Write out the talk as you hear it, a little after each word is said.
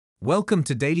Welcome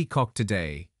to Daily Cock.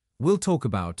 Today, we'll talk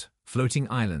about floating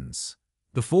islands.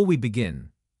 Before we begin,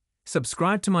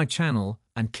 subscribe to my channel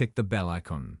and click the bell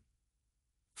icon.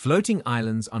 Floating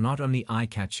islands are not only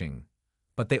eye-catching,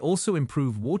 but they also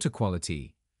improve water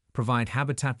quality, provide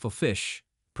habitat for fish,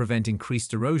 prevent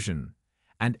increased erosion,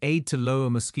 and aid to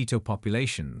lower mosquito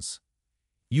populations.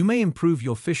 You may improve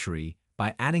your fishery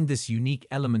by adding this unique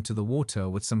element to the water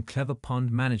with some clever pond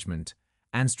management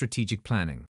and strategic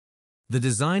planning. The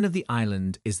design of the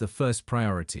island is the first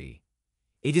priority.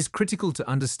 It is critical to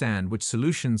understand which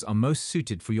solutions are most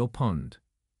suited for your pond.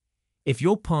 If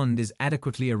your pond is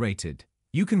adequately aerated,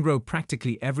 you can grow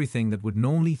practically everything that would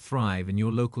normally thrive in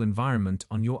your local environment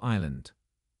on your island.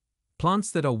 Plants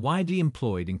that are widely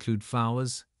employed include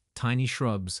flowers, tiny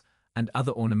shrubs, and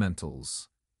other ornamentals.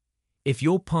 If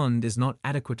your pond is not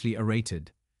adequately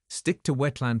aerated, stick to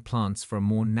wetland plants for a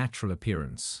more natural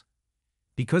appearance.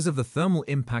 Because of the thermal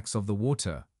impacts of the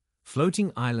water,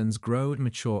 floating islands grow and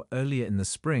mature earlier in the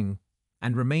spring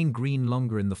and remain green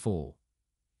longer in the fall.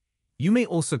 You may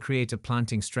also create a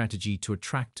planting strategy to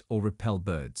attract or repel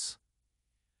birds.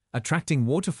 Attracting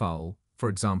waterfowl, for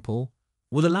example,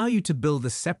 will allow you to build a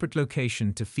separate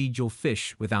location to feed your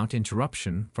fish without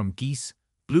interruption from geese,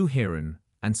 blue heron,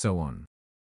 and so on.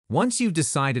 Once you've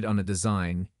decided on a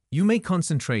design, you may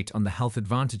concentrate on the health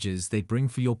advantages they bring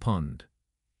for your pond.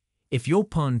 If your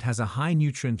pond has a high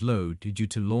nutrient load due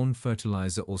to lawn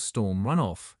fertilizer or storm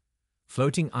runoff,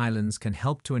 floating islands can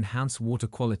help to enhance water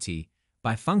quality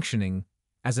by functioning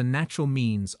as a natural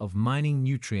means of mining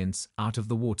nutrients out of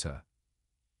the water.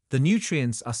 The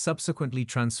nutrients are subsequently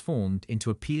transformed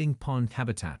into appealing pond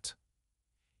habitat.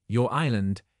 Your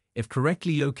island, if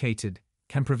correctly located,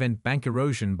 can prevent bank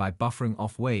erosion by buffering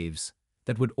off waves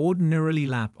that would ordinarily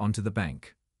lap onto the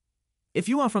bank. If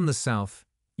you are from the south,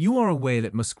 you are aware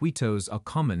that mosquitoes are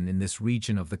common in this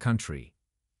region of the country.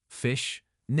 Fish,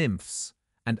 nymphs,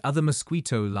 and other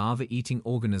mosquito larvae-eating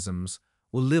organisms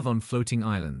will live on floating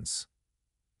islands.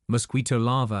 Mosquito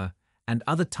larvae and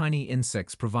other tiny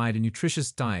insects provide a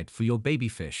nutritious diet for your baby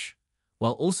fish,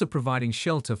 while also providing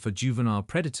shelter for juvenile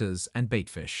predators and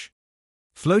baitfish.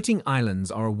 Floating islands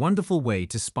are a wonderful way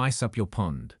to spice up your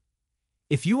pond.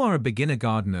 If you are a beginner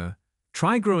gardener,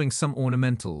 try growing some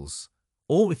ornamentals.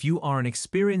 Or if you are an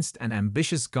experienced and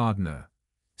ambitious gardener,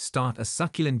 start a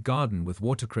succulent garden with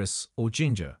watercress or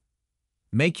ginger.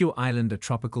 Make your island a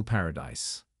tropical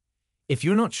paradise. If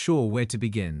you're not sure where to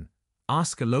begin,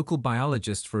 ask a local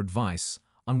biologist for advice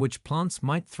on which plants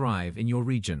might thrive in your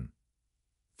region.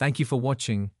 Thank you for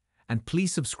watching, and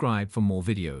please subscribe for more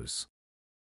videos.